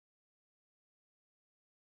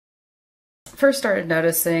first started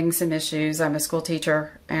noticing some issues, I'm a school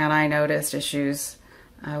teacher, and I noticed issues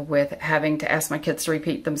with having to ask my kids to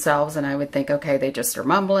repeat themselves, and I would think, okay, they just are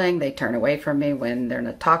mumbling, they turn away from me when they're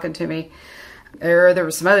not talking to me. There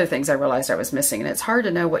were some other things I realized I was missing, and it's hard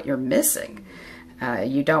to know what you're missing.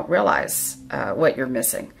 You don't realize what you're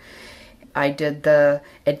missing. I did the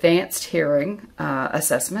advanced hearing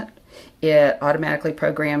assessment. It automatically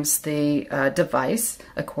programs the device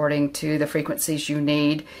according to the frequencies you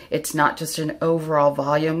need. It's not just an overall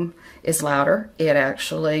volume is louder. It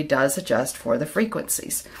actually does adjust for the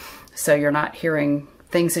frequencies. So you're not hearing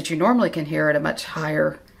things that you normally can hear at a much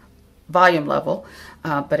higher volume level,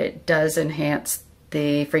 but it does enhance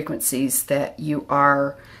the frequencies that you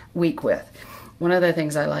are weak with. One of the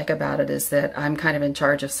things I like about it is that I'm kind of in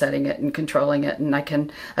charge of setting it and controlling it, and I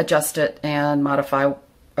can adjust it and modify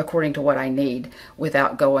according to what I need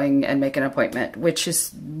without going and make an appointment, which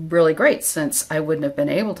is really great since I wouldn't have been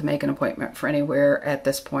able to make an appointment for anywhere at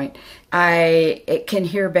this point. It can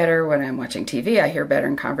hear better when I'm watching TV. I hear better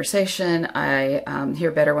in conversation. I hear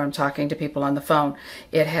better when I'm talking to people on the phone.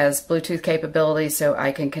 It has Bluetooth capability, so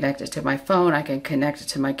I can connect it to my phone. I can connect it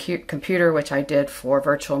to my computer, which I did for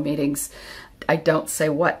virtual meetings. I don't say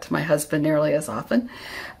what to my husband nearly as often.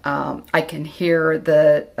 I can hear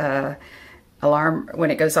the alarm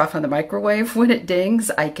when it goes off on the microwave. When it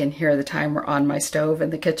dings, I can hear the timer on my stove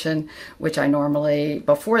in the kitchen, which I normally,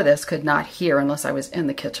 before this, could not hear unless I was in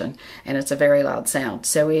the kitchen, and it's a very loud sound.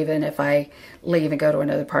 So even if I leave and go to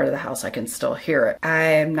another part of the house, I can still hear it.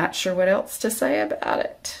 I'm not sure what else to say about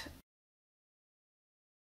it.